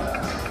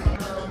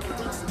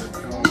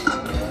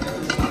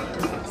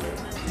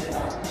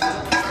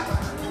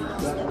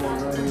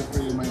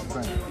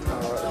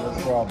 No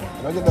problem.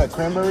 Can I get that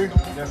cranberry?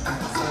 Yes.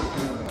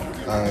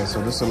 Alright,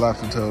 so this is a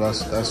lobster tail.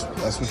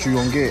 That's what you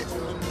gonna get.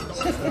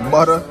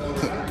 Butter,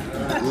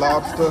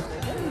 lobster,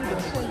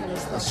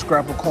 a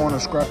scrap of corn, a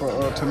scrap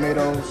of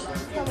tomatoes,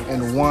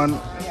 and one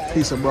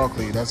piece of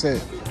broccoli. That's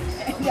it.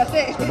 That's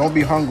it. So don't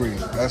be hungry.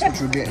 That's what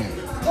you're getting.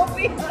 Don't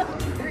be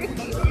hungry.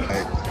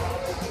 Right.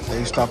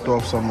 They stopped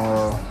off some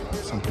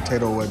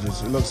potato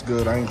wedges. It looks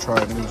good. I ain't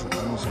tried. Let me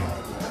see.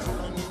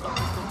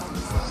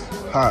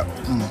 Hot.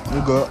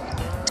 You're good.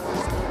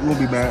 You won't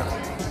be bad.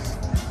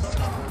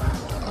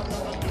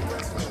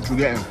 What you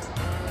getting?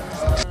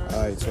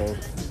 All right, so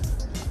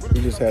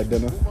we just had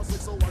dinner,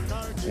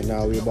 and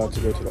now we're about to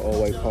go to the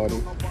all-white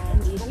party.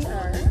 Indeed we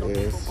are.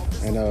 Yes.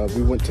 And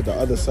we went to the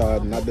other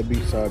side, not the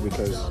beach side,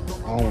 because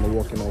I don't want to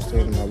walk in on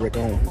stage in my Rick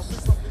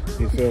Owens.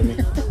 You feel me?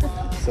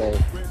 So,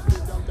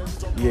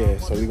 yeah,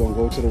 so we're going to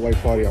go to the white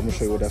party. I'm going to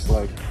show you what that's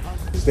like.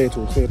 Stay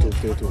tuned.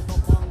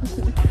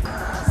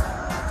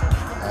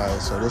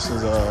 Alright, so this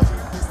is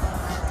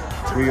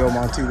RIU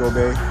Montego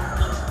Bay,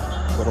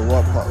 where the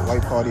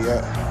white party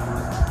at.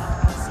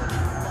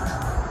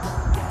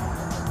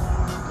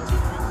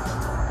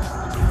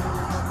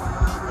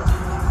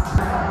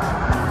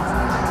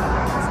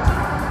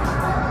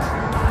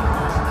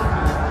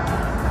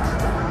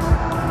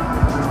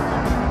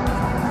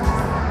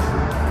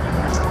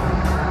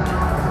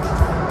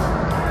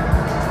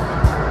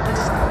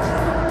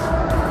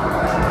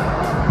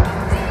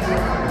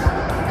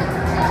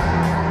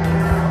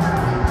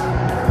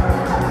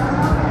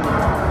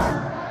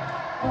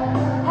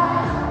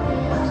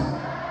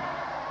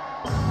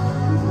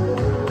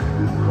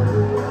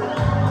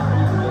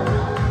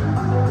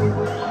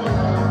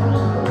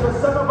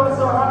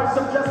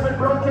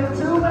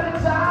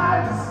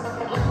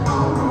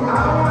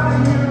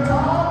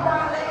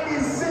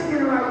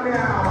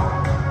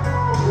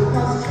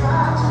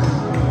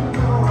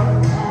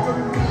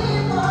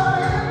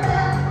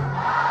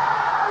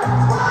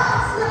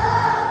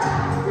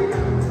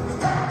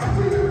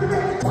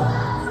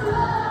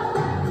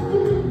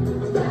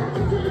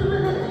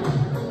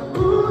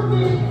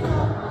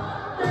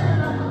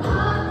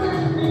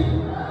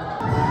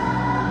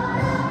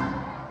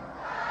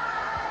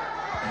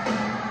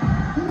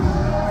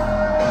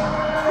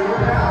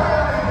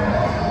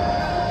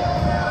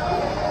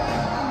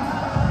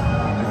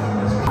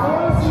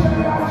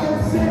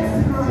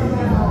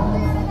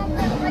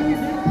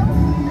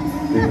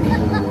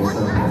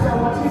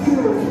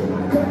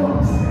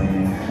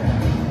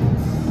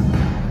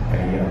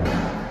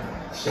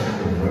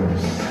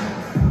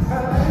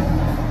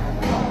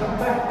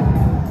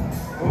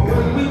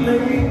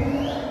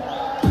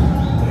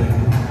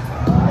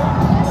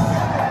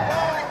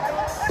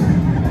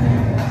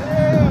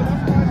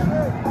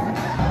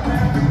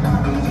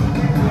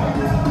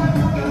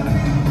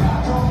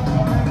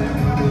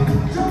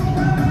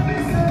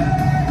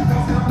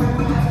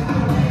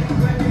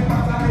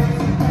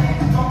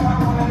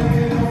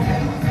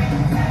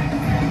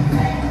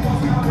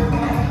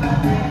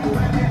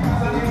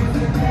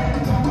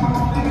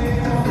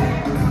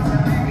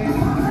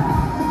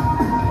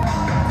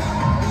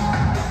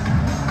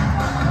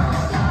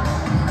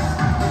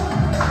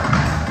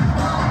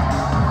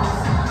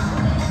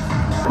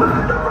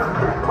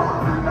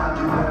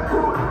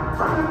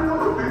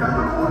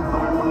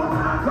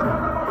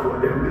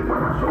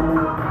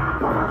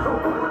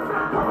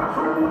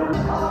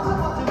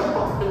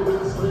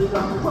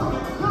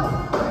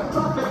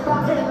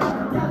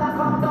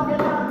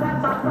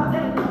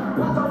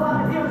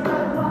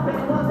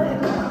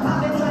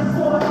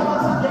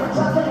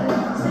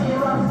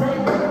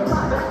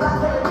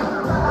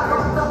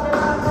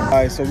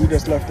 Alright, so we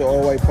just left the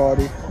all-white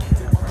party.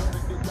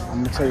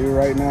 I'm gonna tell you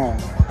right now,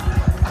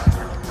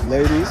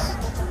 ladies,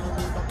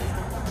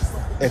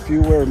 if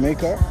you wear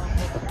makeup,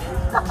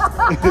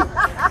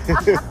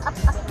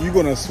 you're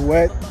gonna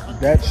sweat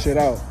that shit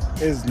out.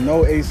 There's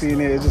no AC in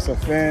there, it's just a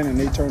fan and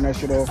they turn that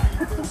shit off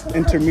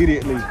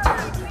intermediately.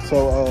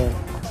 So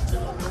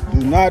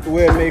do not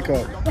wear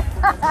makeup.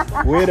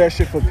 Wear that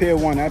shit for Pier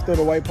 1. After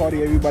the white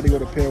party, everybody go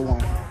to Pier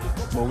 1.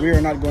 But we are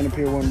not going to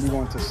Pier 1, we're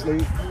going to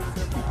sleep.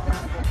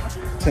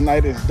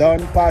 Tonight is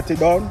done, party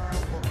done.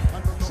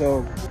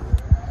 So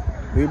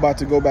we're about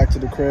to go back to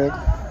the crib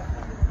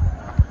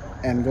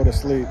and go to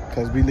sleep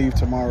because we leave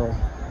tomorrow.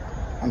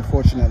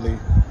 Unfortunately,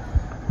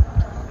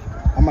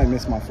 I might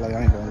miss my flight,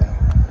 I ain't gonna lie.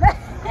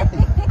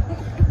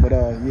 But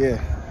yeah.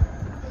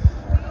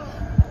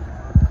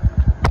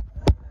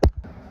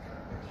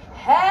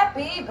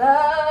 Happy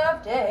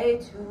birthday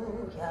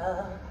to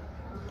ya.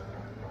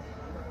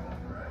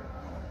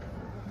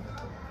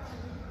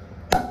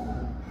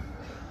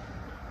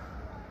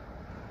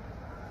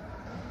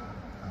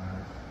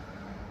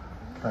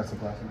 Pass the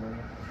plastic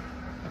burger.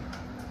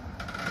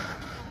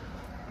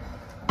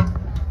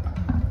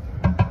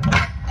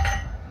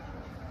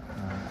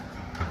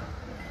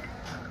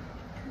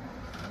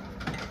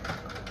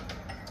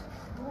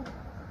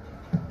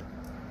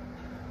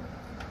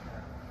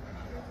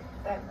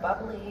 That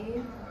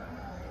bubbly.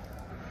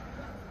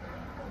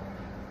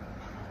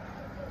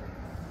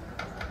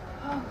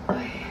 Oh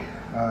boy.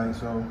 Alright,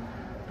 so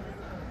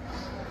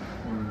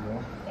here we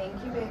go.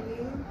 Thank you,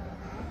 baby.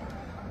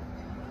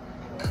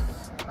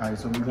 Alright,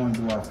 so we're going to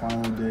do our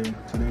final day.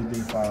 Today's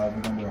day 5.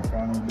 We're going to do our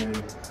final day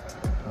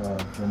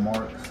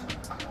remarks.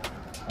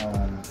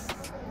 I'll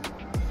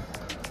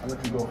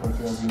let you go first.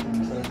 You have anything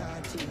to say?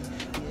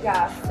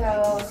 Yeah,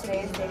 so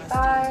today is day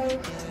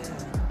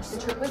 5. The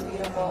trip was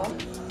beautiful.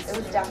 It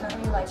was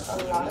definitely like a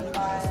lot of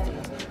fun.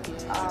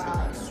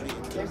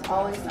 There's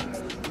always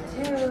something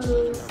to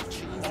do.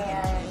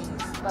 And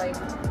like,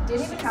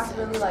 didn't even have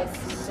to really like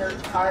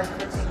search hard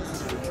for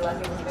things to do.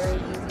 Like, it was very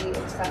easy,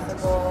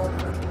 accessible.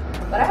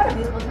 But I had a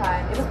beautiful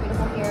time. It was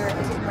beautiful here. It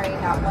didn't rain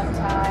not one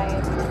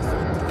time.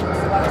 The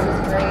weather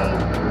was great.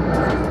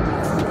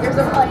 There's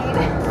a plane.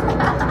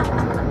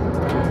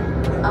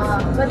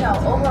 But no,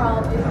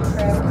 overall, beautiful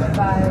trip, good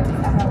vibes.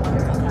 I had a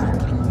wonderful time.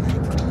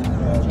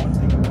 One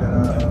thing that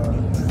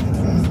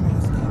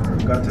I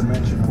forgot to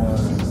mention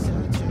was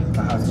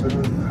the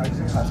hospitality.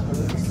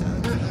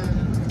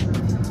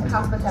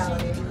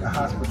 Hospitality. The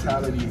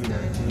hospitality here.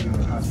 The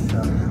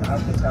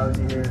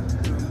hospitality here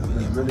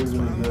was really,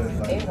 really good.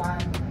 Like, A1.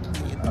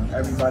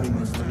 Everybody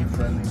was really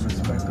friendly,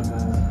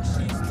 respectable,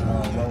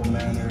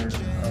 well-mannered.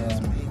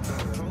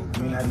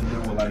 We had to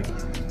deal with like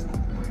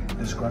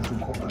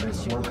disgruntled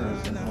workers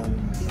and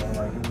employees, so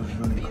like it was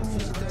really cool.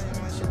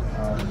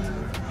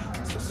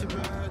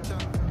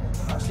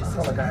 I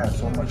felt like I had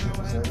so much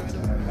to say,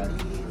 and then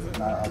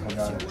like I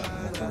forgot it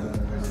before the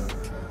video.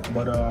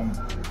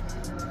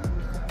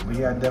 But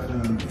yeah, I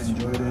definitely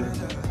enjoyed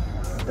it.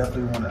 I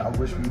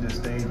wish we just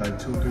stayed like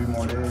 2-3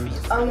 more days.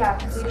 Oh yeah,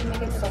 because we didn't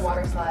make it to the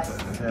water slide.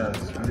 Yes,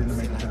 we didn't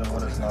make it to the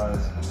water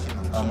slides.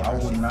 I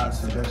would not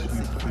suggest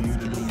for you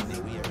to do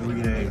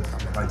 3 days.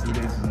 Like 3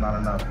 days is not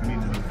enough. You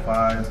need to do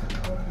 5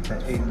 to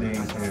 8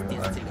 days here,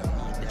 like,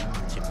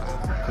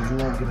 because you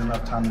won't get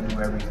enough time to do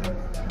everything.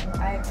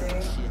 I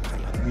agree.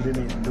 We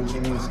didn't do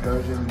any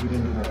excursions. We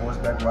didn't do the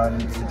horseback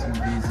riding,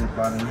 ATV, zip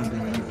riding, we didn't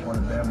do any on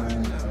the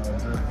bamboo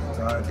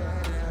ride.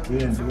 We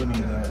didn't do any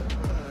of that.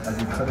 As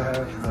we could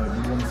have, but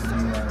we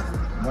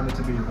wanted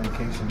to be a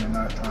vacation and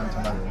not trying to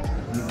like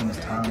do these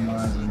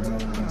timelines and do all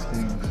these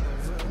things.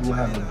 We will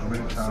have a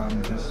great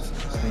time just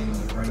staying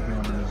right here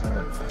on the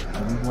resort.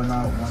 And we went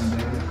out one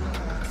day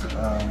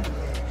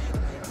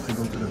to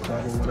go to the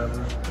club or whatever,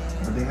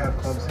 but they have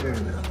clubs here.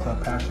 The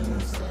Club Passion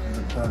is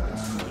a club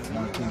on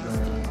Montego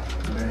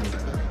Bay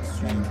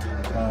named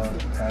Club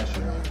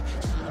Passion.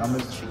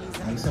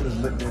 They said it's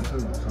lit there too,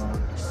 so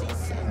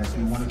if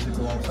you wanted to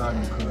go outside,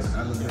 you could.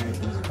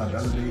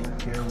 Elevate,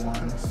 Pier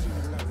 1,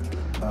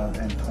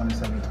 and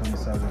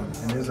 2727.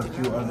 And there's a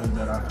few others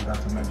that I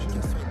forgot to mention.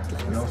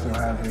 We also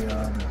have a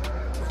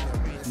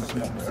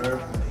Smoke the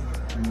Earth.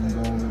 You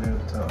can go over there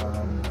to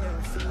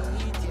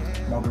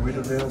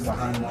Margaritaville.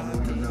 Behind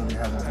Margaritaville, they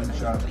have a weed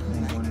shop. You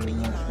can go there,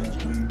 you won't smoke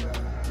weed.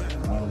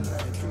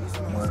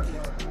 But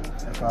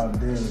if I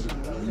did,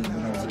 you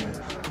can go over there.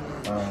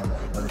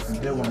 But if you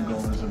did want to go,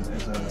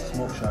 there's a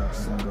smoke shop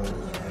you can go.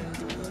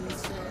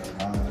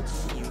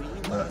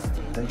 But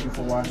thank you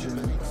for watching.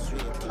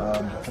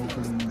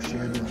 Hopefully you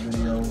share this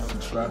video,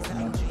 subscribe to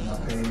my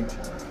page,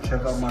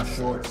 check out my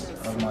shorts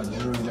of my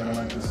jewelry that I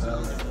like to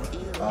sell.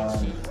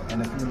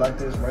 And if you like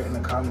this, write in the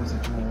comments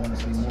that you will want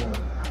to see more.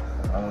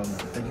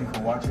 Thank you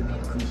for watching.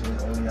 Appreciate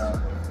all y'all.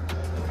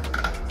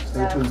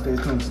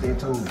 Stay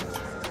tuned.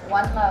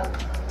 One love.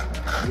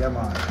 Yeah,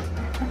 man.